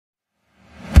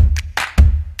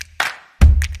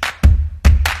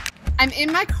I'm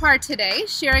in my car today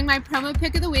sharing my promo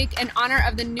pick of the week in honor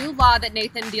of the new law that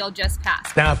Nathan Deal just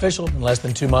passed. Now official, in less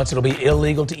than 2 months, it'll be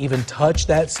illegal to even touch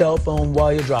that cell phone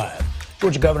while you drive.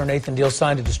 Georgia Governor Nathan Deal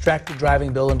signed a distracted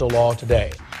driving bill into law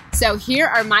today. So here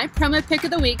are my promo pick of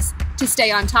the weeks to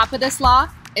stay on top of this law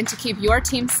and to keep your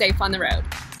team safe on the road.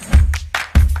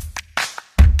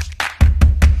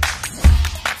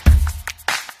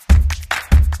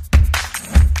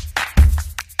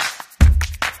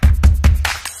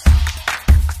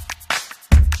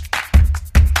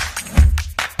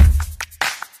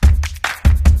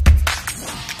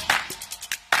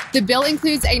 The bill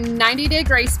includes a 90-day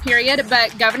grace period,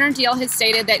 but Governor Deal has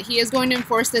stated that he is going to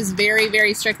enforce this very,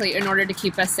 very strictly in order to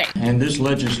keep us safe. And this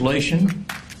legislation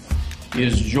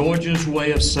is Georgia's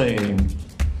way of saying,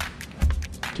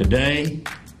 today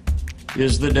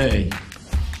is the day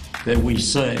that we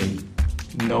say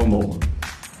no more.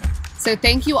 So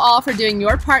thank you all for doing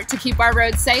your part to keep our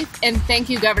roads safe, and thank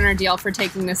you, Governor Deal, for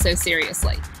taking this so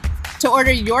seriously. To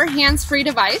order your hands-free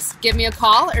device, give me a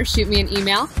call or shoot me an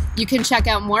email. You can check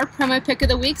out more promo pick of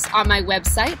the weeks on my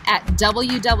website at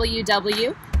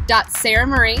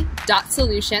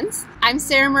www.sarahmarie.solutions. I'm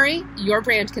Sarah Marie, your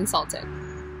brand consultant.